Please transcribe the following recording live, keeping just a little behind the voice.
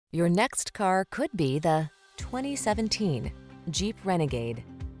Your next car could be the 2017 Jeep Renegade.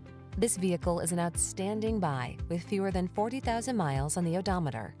 This vehicle is an outstanding buy with fewer than 40,000 miles on the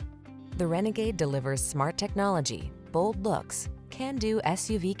odometer. The Renegade delivers smart technology, bold looks, can-do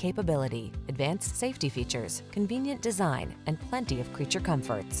SUV capability, advanced safety features, convenient design, and plenty of creature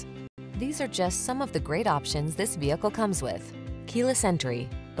comforts. These are just some of the great options this vehicle comes with: keyless entry,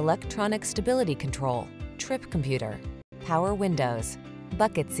 electronic stability control, trip computer, power windows,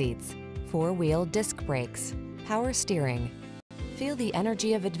 bucket seats, four-wheel disc brakes, power steering. Feel the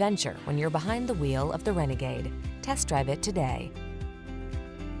energy of adventure when you're behind the wheel of the Renegade. Test drive it today.